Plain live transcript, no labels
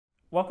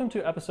Welcome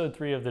to episode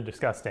 3 of The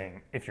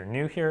Disgusting. If you're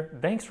new here,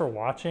 thanks for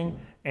watching.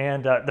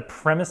 And the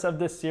premise of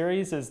this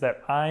series is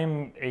that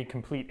I'm a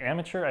complete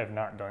amateur. I've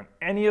not done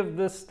any of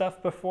this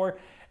stuff before,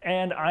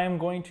 and I'm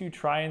going to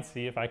try and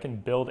see if I can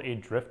build a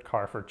drift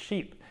car for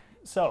cheap.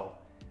 So,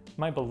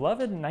 my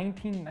beloved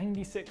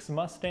 1996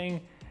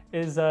 Mustang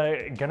is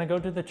gonna go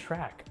to the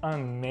track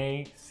on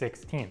May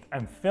 16th.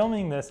 I'm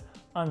filming this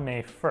on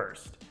May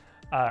 1st.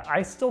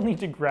 I still need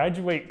to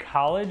graduate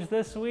college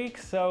this week,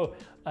 so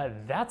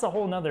that's a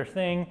whole nother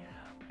thing.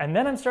 And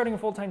then I'm starting a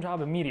full-time job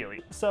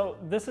immediately. So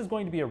this is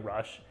going to be a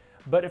rush,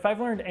 but if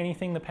I've learned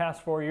anything the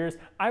past 4 years,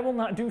 I will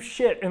not do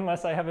shit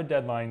unless I have a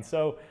deadline.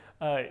 So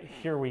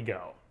here we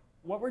go.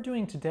 What we're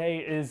doing today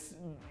is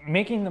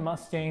making the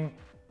Mustang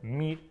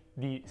meet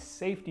the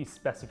safety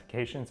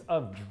specifications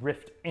of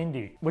Drift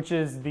Indy, which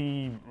is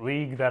the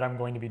league that I'm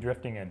going to be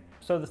drifting in.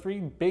 So the 3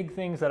 big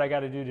things that I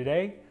gotta do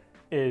today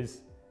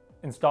is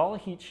install a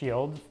heat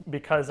shield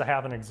because I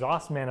have an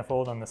exhaust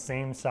manifold on the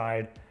same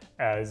side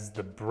as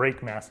the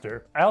brake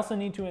master. I also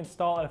need to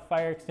install a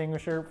fire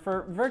extinguisher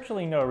for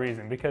virtually no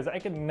reason because I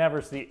could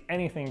never see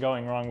anything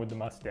going wrong with the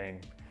Mustang.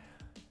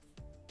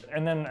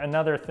 And then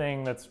another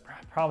thing that's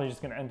probably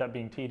just gonna end up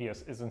being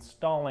tedious is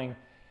installing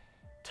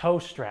tow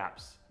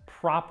straps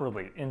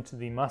properly into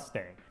the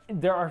Mustang.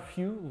 There are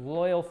few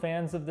loyal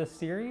fans of this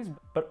series,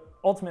 but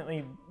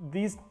ultimately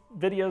these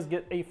videos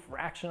get a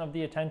fraction of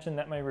the attention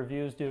that my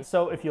reviews do.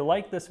 So if you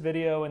like this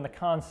video and the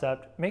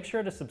concept, make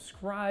sure to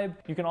subscribe.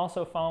 You can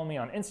also follow me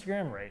on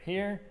Instagram right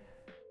here.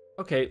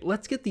 Okay,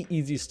 let's get the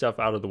easy stuff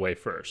out of the way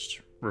first.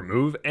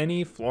 Remove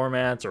any floor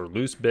mats or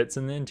loose bits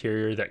in the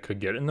interior that could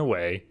get in the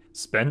way.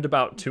 Spend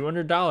about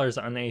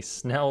 $200 on a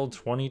Snell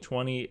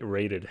 2020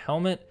 rated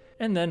helmet.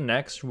 And then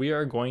next we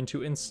are going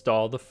to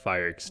install the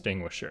fire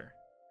extinguisher.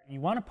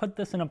 You want to put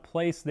this in a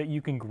place that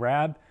you can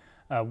grab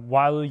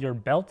while your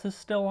belt is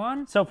still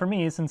on. So for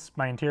me, since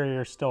my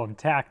interior is still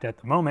intact at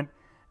the moment,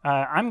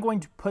 I'm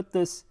going to put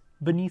this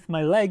beneath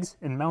my legs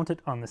and mount it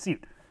on the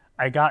seat.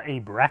 I got a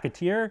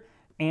bracketeer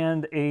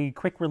and a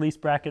quick release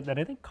bracket that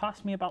I think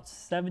cost me about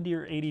 $70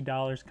 or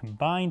 $80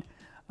 combined,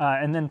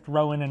 and then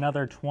throw in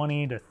another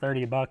 20 to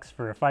 30 bucks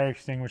for a fire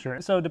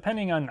extinguisher. So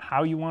depending on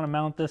how you want to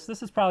mount this,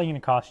 this is probably going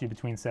to cost you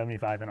between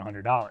 $75 and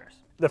 $100.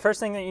 The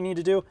first thing that you need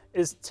to do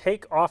is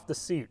take off the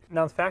seat.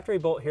 Now the factory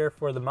bolt here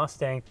for the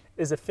Mustang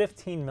is a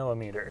 15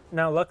 millimeter.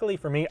 Now luckily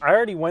for me, I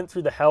already went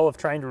through the hell of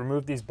trying to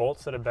remove these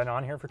bolts that have been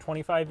on here for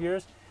 25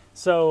 years.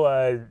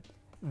 So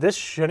this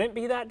shouldn't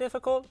be that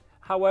difficult.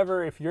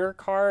 However, if your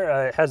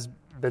car has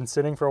been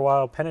sitting for a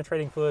while,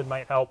 penetrating fluid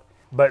might help,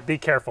 but be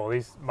careful,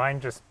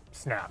 mine just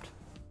snapped.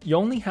 You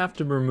only have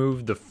to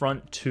remove the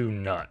front 2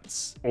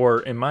 nuts, or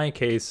in my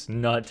case,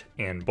 nut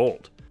and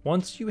bolt.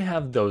 Once you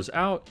have those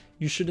out,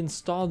 you should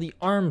install the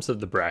arms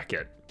of the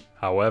bracket.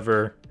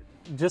 However,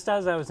 just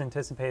as I was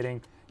anticipating,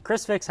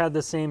 ChrisFix had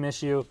the same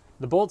issue.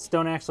 The bolts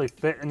don't actually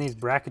fit in these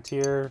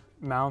bracketeer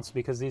mounts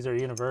because these are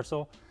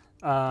universal.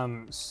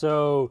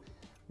 So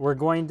we're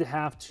going to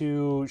have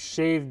to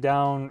shave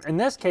down. In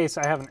this case,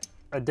 I have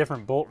a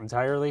different bolt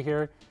entirely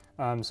here.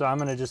 So I'm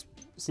gonna just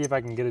see if I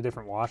can get a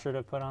different washer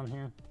to put on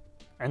here.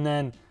 And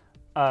then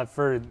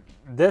for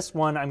this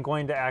one, I'm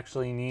going to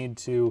actually need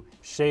to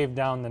shave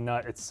down the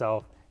nut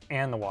itself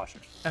and the washer.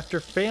 After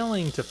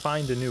failing to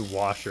find a new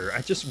washer,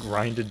 I just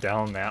grinded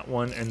down that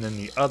one and then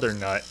the other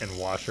nut and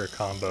washer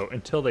combo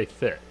until they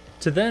fit.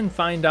 To then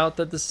find out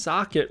that the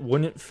socket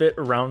wouldn't fit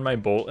around my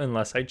bolt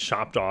unless I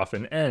chopped off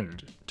an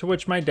end, to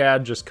which my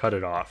dad just cut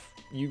it off.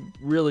 You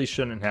really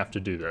shouldn't have to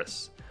do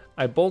this.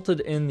 I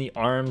bolted in the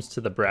arms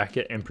to the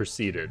bracket and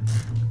proceeded.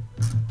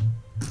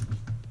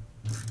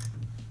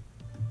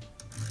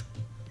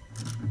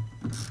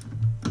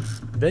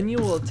 Then you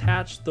will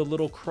attach the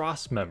little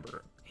cross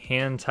member.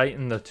 Hand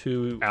tighten the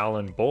 2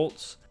 Allen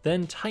bolts,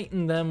 then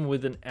tighten them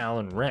with an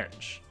Allen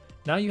wrench.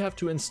 Now you have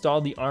to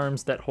install the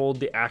arms that hold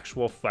the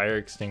actual fire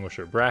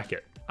extinguisher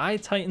bracket. I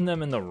tightened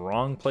them in the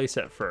wrong place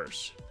at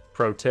first.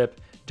 Pro tip,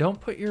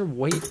 don't put your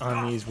weight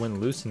on these when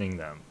loosening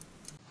them.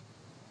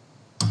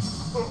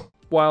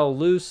 While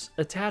loose,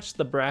 attach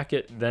the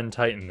bracket, then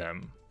tighten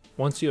them.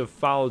 Once you have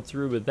followed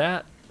through with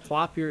that,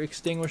 plop your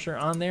extinguisher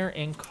on there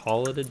and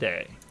call it a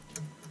day.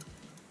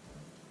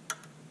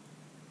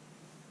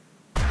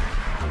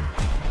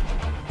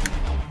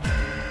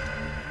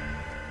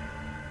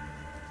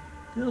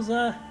 Feels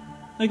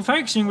like a fire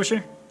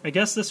extinguisher. I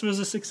guess this was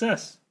a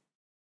success.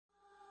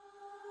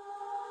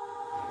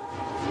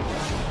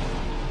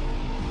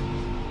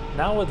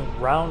 Now with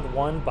round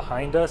 1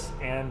 behind us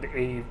and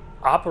a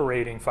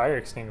operating fire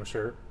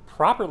extinguisher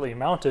properly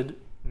mounted,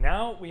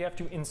 now we have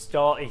to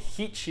install a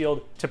heat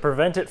shield to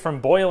prevent it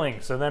from boiling,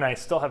 so then I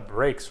still have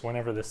brakes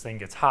whenever this thing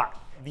gets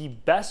hot. The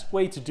best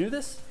way to do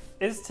this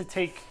is to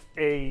take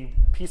a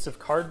piece of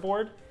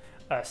cardboard,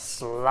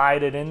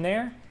 slide it in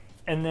there,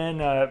 and then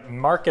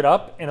mark it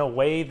up in a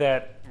way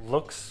that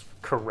looks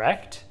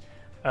correct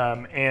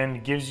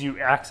and gives you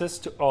access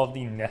to all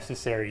the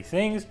necessary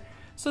things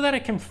so that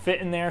it can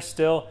fit in there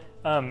still.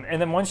 And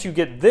then once you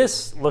get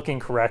this looking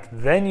correct,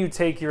 then you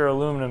take your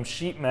aluminum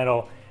sheet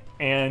metal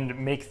and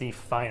make the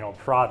final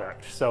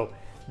product. So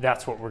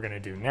that's what we're gonna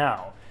do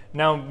now.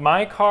 Now,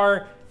 my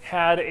car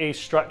had a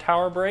strut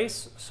tower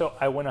brace, so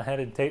I went ahead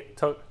and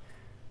took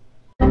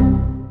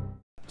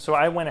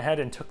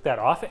that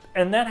off,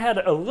 and that had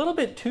a little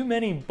bit too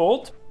many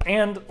bolts,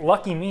 and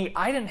lucky me,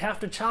 I didn't have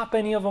to chop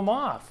any of them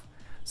off.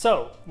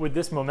 So with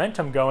this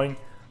momentum going,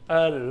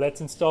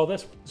 let's install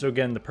this. So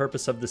again, the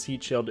purpose of this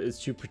heat shield is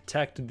to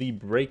protect the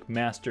brake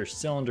master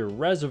cylinder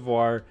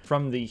reservoir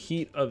from the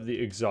heat of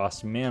the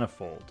exhaust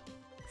manifold.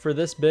 For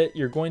this bit,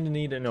 you're going to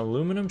need an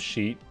aluminum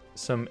sheet,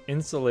 some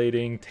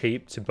insulating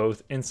tape to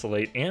both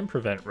insulate and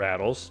prevent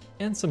rattles,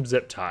 and some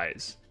zip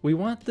ties. We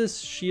want this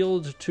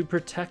shield to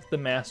protect the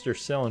master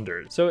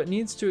cylinder, so it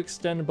needs to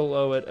extend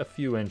below it a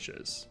few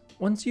inches.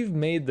 Once you've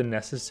made the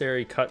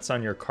necessary cuts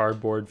on your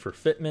cardboard for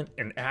fitment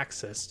and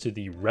access to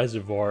the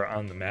reservoir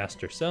on the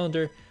master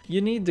cylinder,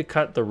 you need to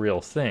cut the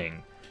real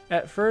thing.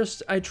 At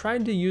first, I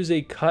tried to use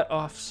a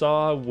cut-off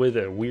saw with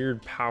a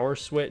weird power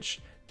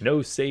switch,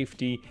 no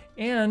safety,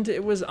 and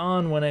it was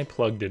on when I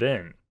plugged it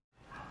in.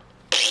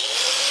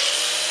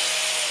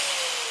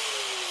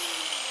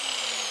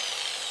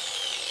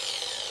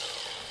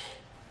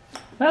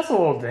 That's a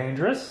little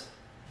dangerous.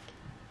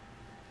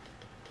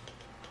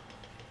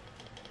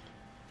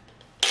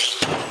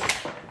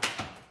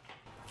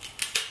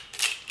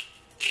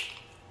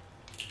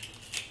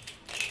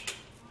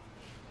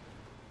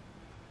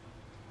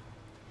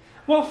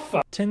 Well,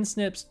 fuck. Tin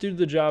snips do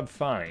the job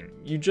fine.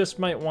 You just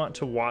might want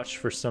to watch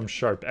for some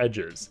sharp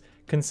edges.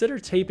 Consider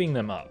taping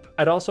them up.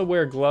 I'd also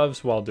wear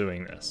gloves while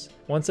doing this.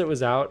 Once it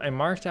was out, I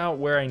marked out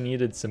where I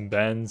needed some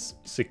bends,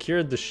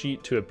 secured the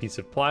sheet to a piece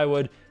of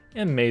plywood,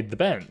 and made the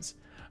bends.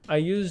 I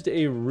used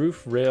a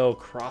roof rail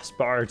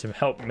crossbar to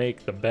help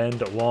make the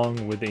bend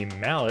along with a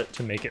mallet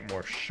to make it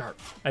more sharp.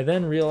 I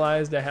then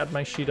realized I had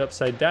my sheet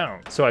upside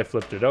down, so I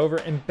flipped it over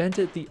and bent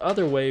it the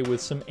other way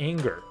with some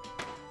anger.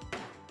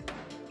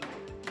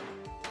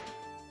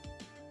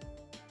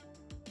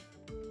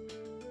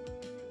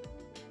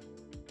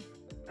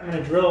 I'm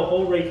going to drill a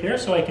hole right here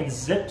so I can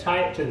zip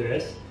tie it to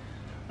this.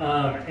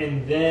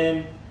 And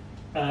then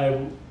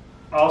I'm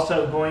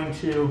also going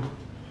to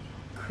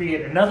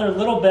create another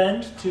little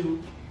bend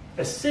to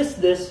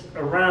assist this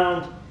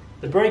around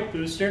the brake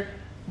booster.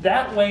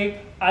 That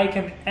way I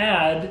can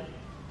add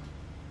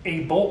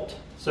a bolt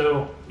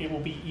so it will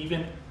be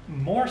even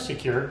more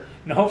secure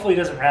and hopefully it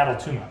doesn't rattle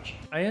too much.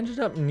 I ended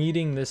up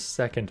needing this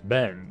second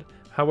bend.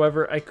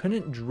 However, I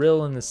couldn't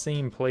drill in the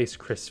same place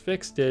Chris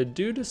Fix did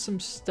due to some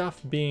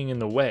stuff being in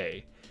the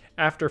way.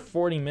 After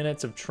 40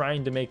 minutes of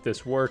trying to make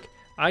this work,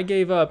 I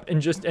gave up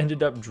and just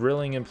ended up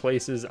drilling in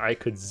places I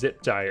could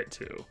zip tie it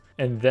to.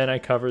 And then I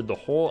covered the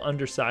whole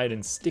underside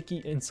in sticky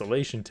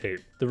insulation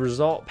tape. The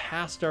result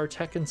passed our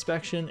tech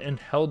inspection and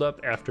held up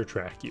after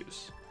track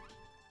use.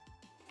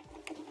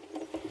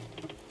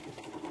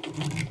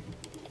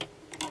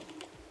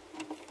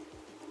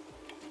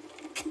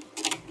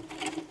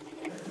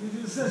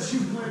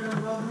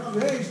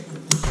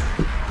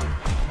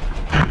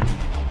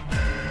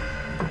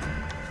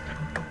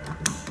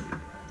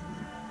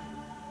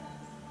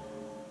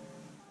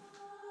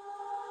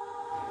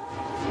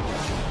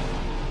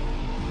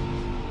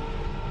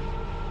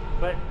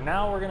 But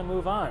now we're going to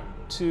move on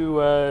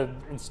to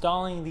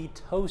installing the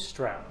toe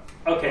strap.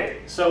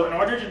 Okay, so in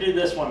order to do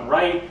this one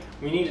right,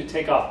 we need to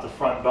take off the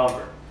front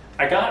bumper.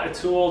 I got a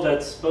tool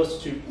that's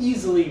supposed to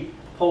easily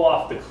pull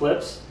off the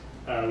clips,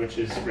 which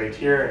is right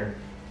here and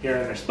here,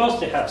 and they're supposed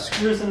to have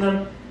screws in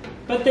them,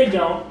 but they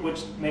don't,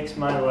 which makes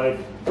my life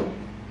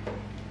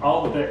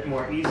all a bit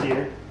more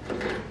easier.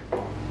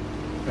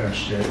 Oh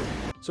shit.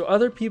 So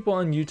other people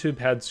on YouTube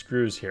had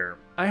screws here.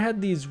 I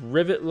had these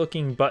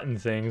rivet-looking button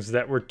things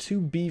that were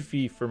too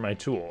beefy for my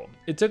tool.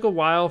 It took a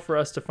while for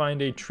us to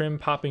find a trim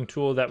popping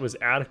tool that was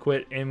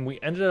adequate, and we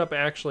ended up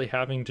actually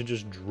having to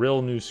just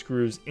drill new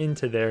screws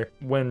into there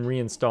when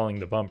reinstalling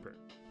the bumper.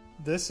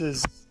 This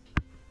is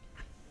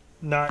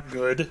not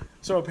good.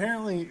 So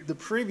apparently the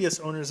previous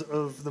owners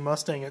of the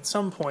Mustang at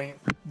some point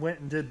went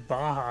and did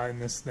Baja in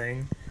this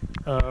thing.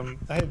 I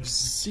have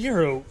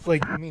zero,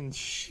 like, I mean,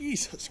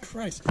 Jesus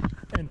Christ.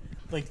 And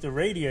like the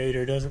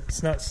radiator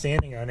it's not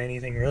standing on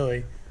anything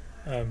really,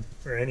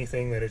 or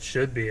anything that it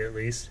should be at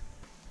least.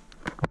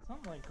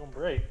 Something like gonna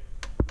break.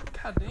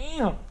 God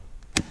damn.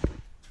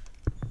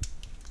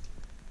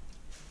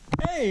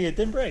 Hey, it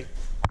didn't break.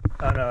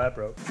 Oh no, that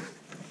broke.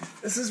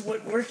 This is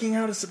what working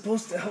out is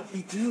supposed to help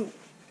me do.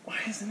 Why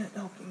isn't it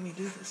helping me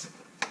do this?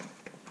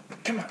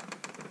 Come on.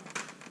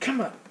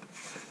 Come on.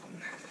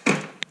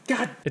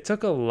 God. It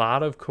took a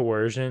lot of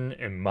coercion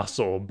and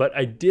muscle, but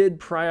I did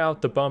pry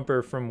out the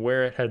bumper from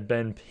where it had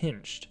been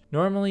pinched.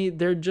 Normally,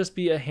 there'd just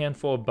be a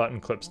handful of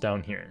button clips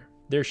down here.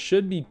 There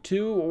should be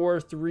 2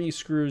 or 3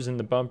 screws in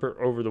the bumper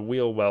over the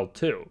wheel well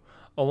too,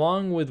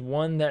 along with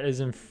one that is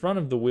in front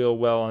of the wheel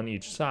well on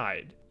each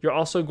side. You're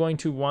also going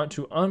to want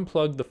to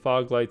unplug the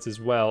fog lights as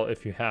well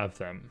if you have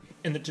them.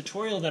 In the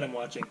tutorial that I'm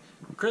watching,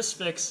 Chris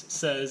Fix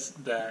says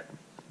that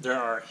there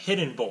are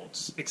hidden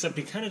bolts, except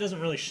he kind of doesn't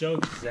really show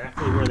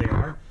exactly where they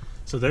are.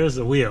 So there's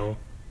the wheel.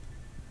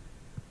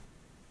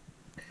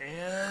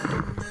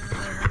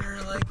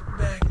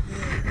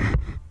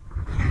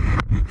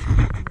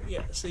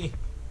 See?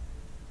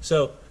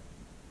 So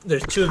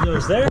there's 2 of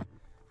those there,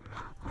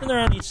 and they're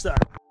on each side.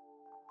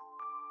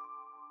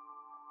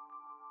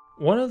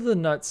 One of the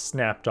nuts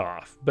snapped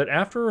off, but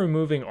after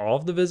removing all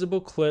of the visible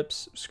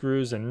clips,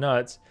 screws, and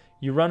nuts,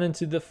 you run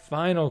into the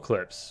final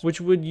clips, which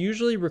would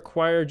usually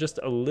require just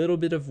a little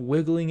bit of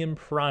wiggling and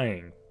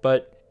prying,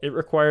 but it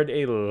required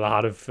a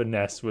lot of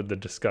finesse with the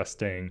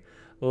Disgusting,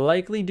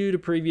 likely due to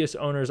previous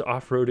owners'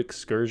 off-road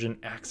excursion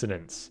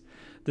accidents.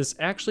 This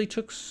actually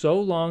took so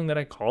long that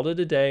I called it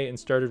a day and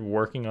started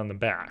working on the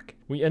back.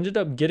 We ended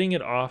up getting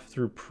it off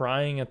through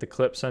prying at the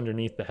clips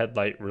underneath the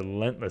headlight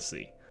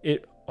relentlessly.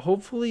 It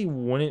hopefully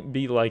wouldn't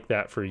be like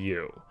that for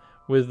you.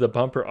 With the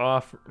bumper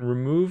off,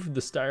 remove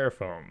the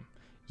styrofoam.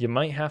 You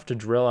might have to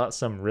drill out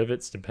some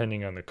rivets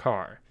depending on the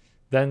car.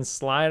 Then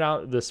slide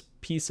out this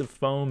piece of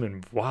foam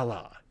and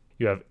voila!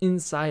 You have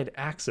inside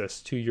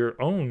access to your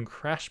own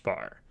crash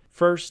bar.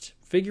 First,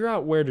 figure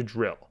out where to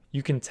drill.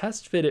 You can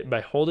test fit it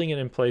by holding it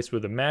in place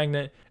with a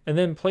magnet and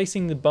then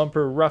placing the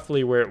bumper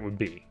roughly where it would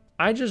be.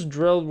 I just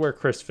drilled where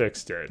Chris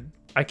Fix did.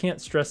 I can't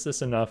stress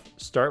this enough.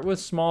 Start with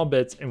small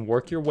bits and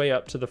work your way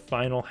up to the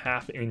final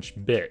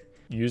 ½ bit.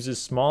 Use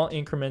as small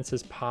increments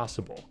as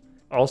possible.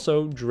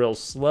 Also, drill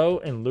slow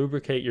and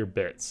lubricate your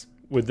bits.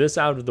 With this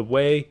out of the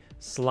way,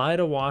 slide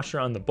a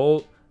washer on the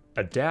bolt,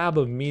 a dab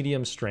of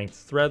medium strength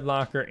thread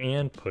locker,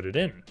 and put it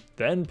in.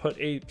 Then put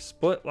a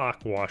split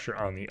lock washer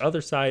on the other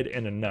side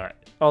and a nut.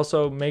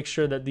 Also, make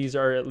sure that these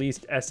are at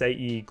least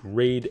SAE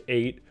grade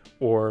 8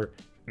 or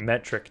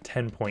metric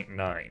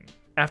 10.9.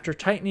 After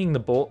tightening the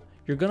bolt,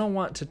 you're going to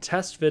want to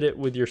test fit it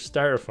with your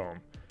styrofoam.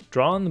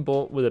 Draw on the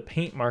bolt with a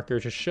paint marker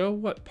to show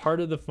what part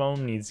of the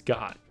foam needs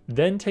got.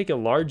 Then take a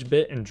large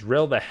bit and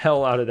drill the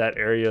hell out of that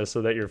area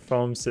so that your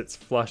foam sits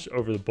flush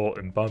over the bolt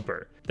and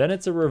bumper. Then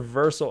it's a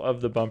reversal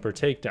of the bumper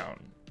takedown.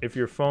 If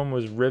your foam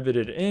was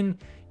riveted in,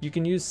 you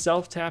can use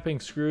self-tapping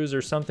screws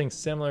or something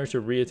similar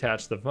to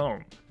reattach the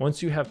foam.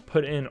 Once you have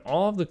put in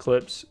all of the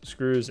clips,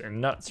 screws,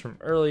 and nuts from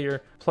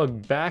earlier,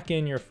 plug back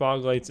in your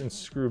fog lights and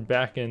screw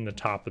back in the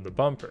top of the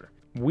bumper.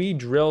 We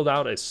drilled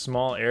out a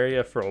small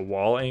area for a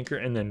wall anchor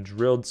and then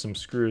drilled some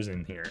screws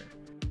in here.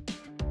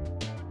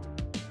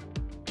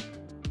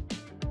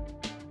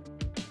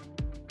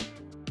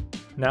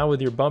 Now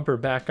with your bumper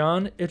back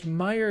on,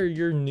 admire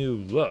your new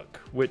look,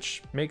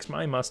 which makes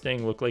my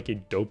Mustang look like a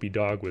dopey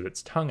dog with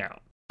its tongue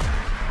out.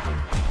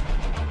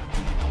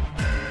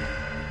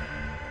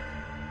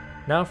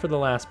 Now for the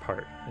last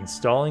part,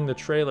 installing the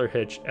trailer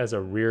hitch as a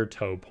rear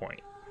tow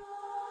point.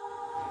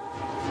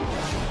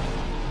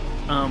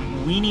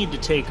 We need to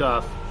take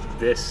off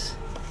this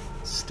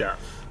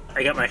stuff.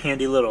 I got my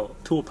handy little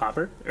button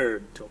popper.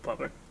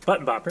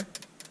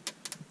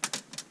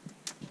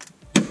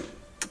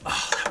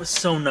 Oh, that was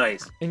so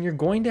nice. And you're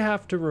going to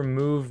have to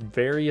remove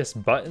various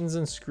buttons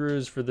and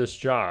screws for this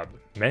job,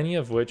 many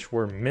of which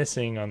were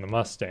missing on the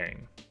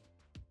Mustang.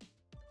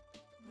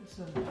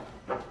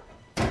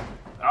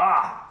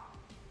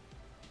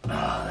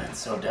 That's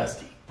so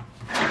dusty.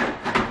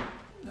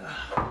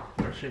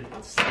 Where should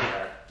we see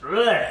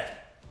that?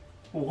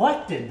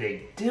 What did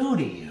they do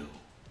to you?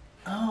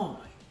 Oh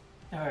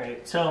my.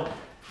 Alright, so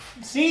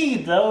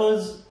see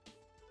those?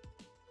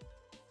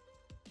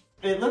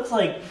 It looks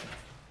like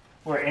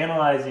we're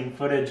analyzing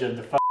footage of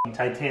the fucking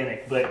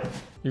Titanic, but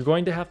You're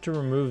going to have to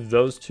remove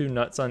those 2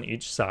 nuts on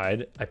each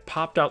side. I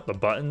popped out the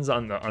buttons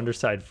on the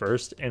underside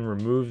first and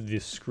removed the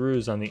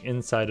screws on the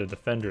inside of the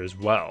fender as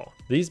well.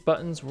 These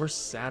buttons were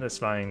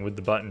satisfying with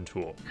the button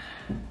tool.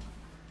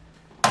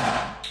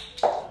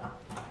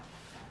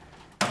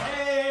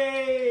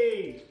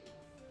 hey!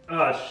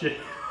 Oh shit.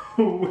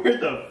 Where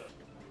the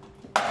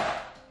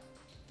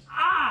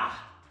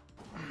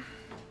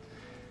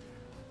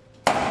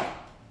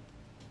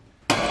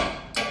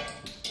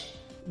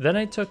Then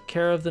I took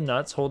care of the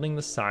nuts holding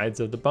the sides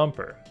of the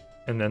bumper,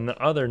 and then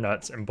the other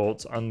nuts and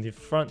bolts on the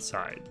front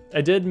side.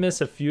 I did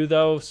miss a few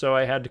though, so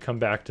I had to come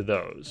back to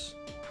those.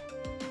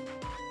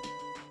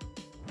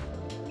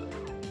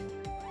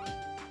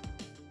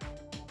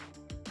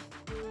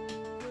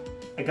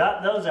 I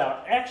got those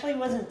out. Actually, it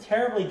wasn't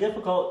terribly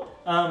difficult,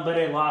 but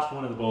I lost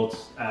one of the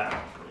bolts. I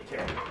don't really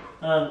care.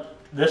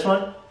 This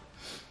one,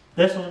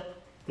 this one,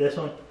 this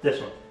one, this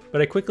one. But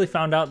I quickly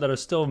found out that I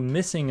was still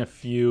missing a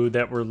few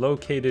that were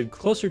located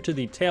closer to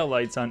the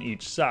taillights on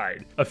each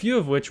side, a few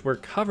of which were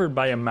covered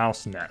by a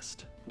mouse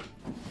nest.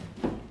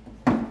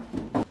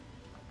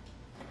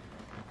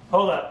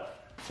 Hold up.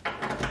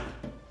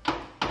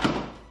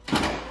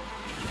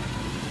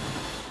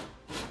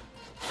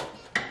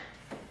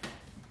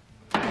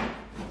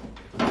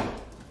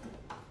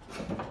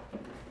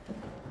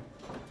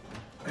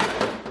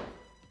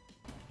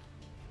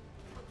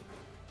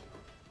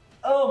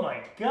 Oh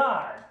my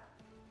God.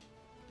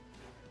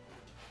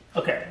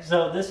 Okay,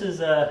 so this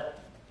is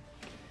what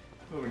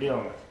we're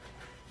dealing with.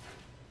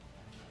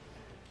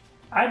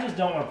 I just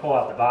don't want to pull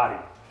out the body,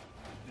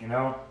 you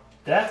know?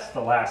 That's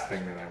the last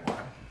thing that I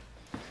want.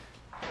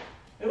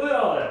 Hey, look at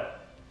all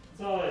that.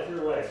 That's all I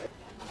threw away.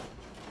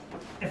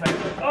 If I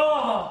could,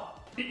 oh!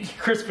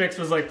 Chris Fix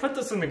was like, put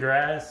this in the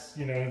grass,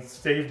 you know,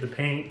 save the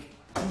paint.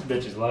 This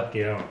bitch is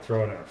lucky I don't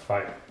throw it in a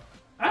fire.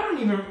 I don't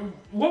even,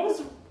 what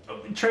was,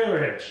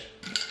 trailer hitch.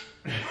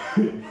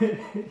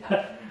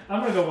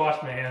 I'm gonna go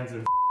wash my hands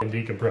and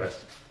decompress.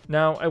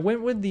 Now, I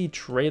went with the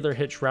trailer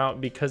hitch route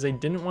because I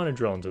didn't want to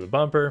drill into the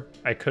bumper.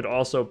 I could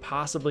also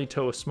possibly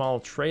tow a small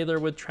trailer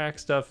with track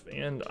stuff,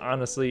 and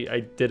honestly,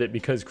 I did it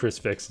because Chris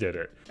Fix did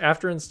it.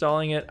 After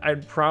installing it,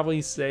 I'd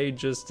probably say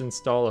just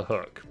install a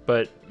hook,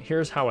 but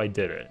here's how I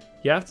did it.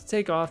 You have to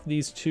take off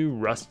these two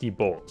rusty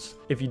bolts.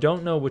 If you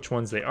don't know which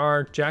ones they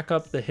are, jack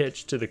up the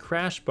hitch to the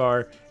crash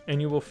bar and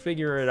you will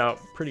figure it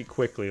out pretty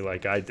quickly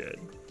like I did.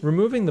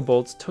 Removing the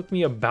bolts took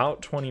me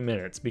about 20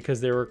 minutes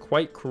because they were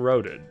quite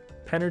corroded.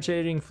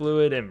 Penetrating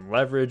fluid and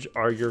leverage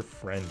are your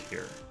friend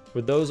here.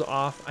 With those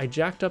off, I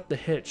jacked up the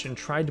hitch and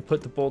tried to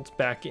put the bolts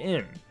back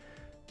in.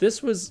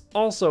 This was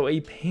also a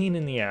pain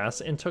in the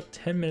ass and took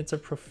 10 minutes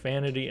of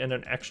profanity and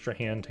an extra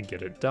hand to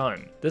get it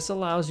done. This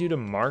allows you to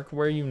mark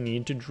where you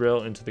need to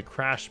drill into the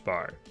crash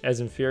bar. As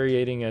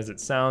infuriating as it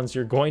sounds,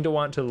 you're going to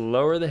want to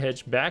lower the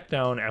hitch back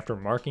down after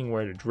marking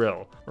where to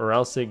drill, or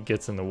else it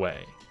gets in the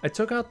way. I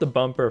took out the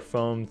bumper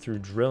foam through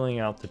drilling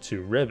out the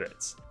two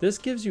rivets. This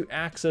gives you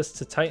access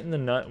to tighten the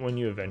nut when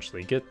you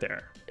eventually get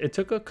there. It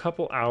took a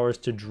couple hours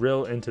to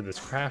drill into this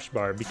crash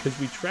bar because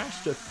we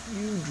trashed a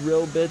few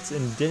drill bits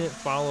and didn't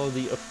follow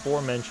the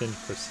aforementioned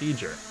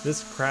procedure.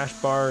 This crash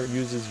bar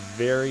uses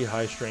very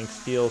high strength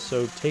steel,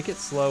 so take it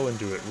slow and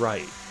do it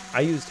right.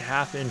 I used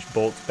 1/2-inch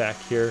bolts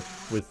back here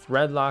with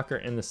thread locker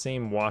and the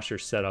same washer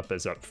setup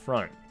as up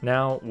front.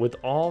 Now, with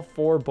all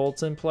 4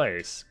 bolts in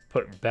place,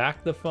 put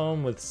back the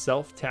foam with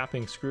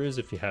self-tapping screws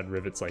if you had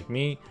rivets like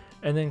me,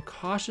 and then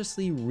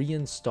cautiously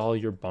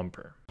reinstall your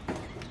bumper.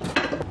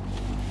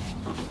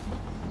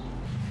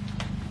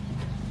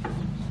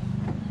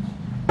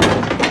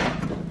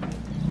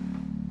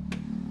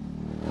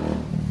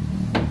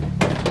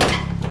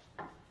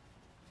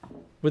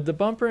 With the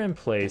bumper in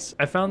place,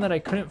 I found that I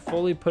couldn't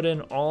fully put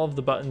in all of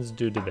the buttons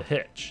due to the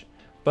hitch,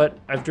 but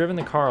I've driven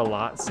the car a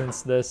lot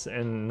since this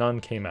and none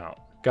came out.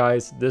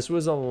 Guys, this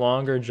was a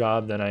longer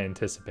job than I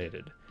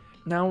anticipated.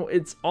 Now,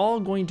 it's all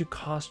going to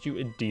cost you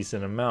a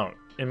decent amount.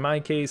 In my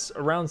case,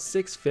 around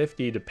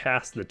 $650 to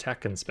pass the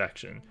tech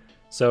inspection.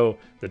 So,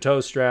 the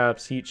tow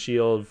straps, heat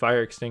shield,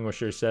 fire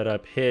extinguisher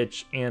setup,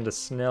 hitch, and a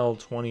Snell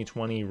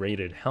 2020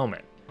 rated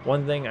helmet.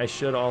 One thing I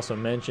should also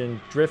mention,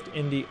 Drift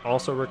Indy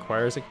also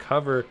requires a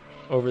cover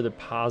over the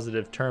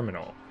positive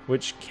terminal,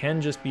 which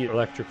can just be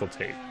electrical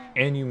tape,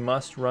 and you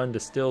must run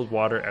distilled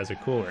water as a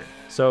coolant.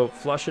 So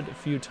flush it a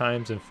few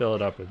times and fill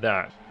it up with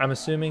that. I'm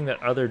assuming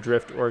that other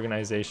drift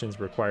organizations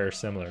require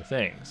similar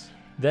things.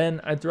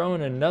 Then I'd throw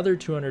in another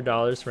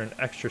 $200 for an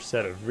extra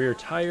set of rear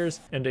tires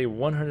and a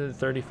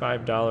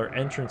 $135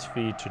 entrance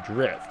fee to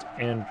drift,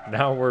 and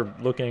now we're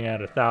looking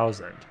at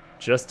 $1,000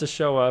 just to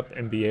show up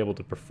and be able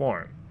to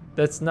perform.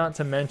 That's not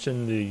to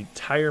mention the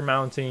tire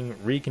mounting,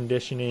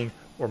 reconditioning,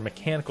 or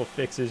mechanical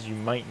fixes you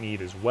might need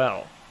as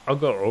well. I'll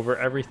go over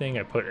everything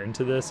I put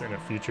into this in a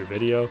future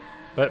video,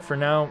 but for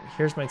now,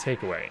 here's my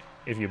takeaway.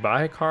 If you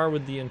buy a car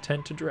with the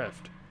intent to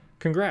drift,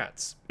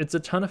 congrats. It's a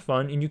ton of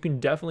fun and you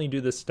can definitely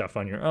do this stuff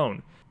on your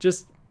own.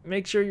 Just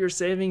make sure your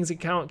savings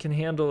account can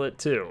handle it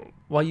too.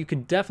 While you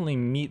could definitely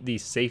meet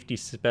these safety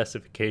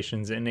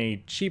specifications in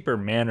a cheaper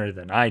manner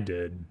than I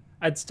did,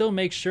 I'd still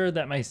make sure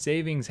that my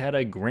savings had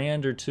a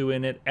grand or two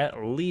in it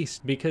at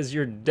least, because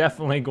you're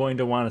definitely going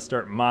to want to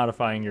start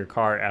modifying your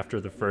car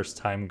after the first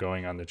time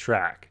going on the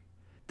track.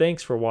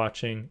 Thanks for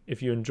watching.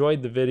 If you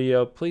enjoyed the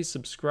video, please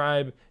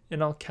subscribe,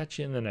 and I'll catch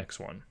you in the next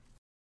one.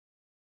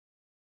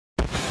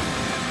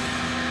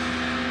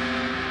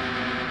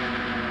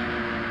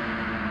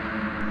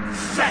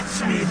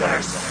 Fetch me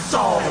their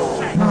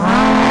soul!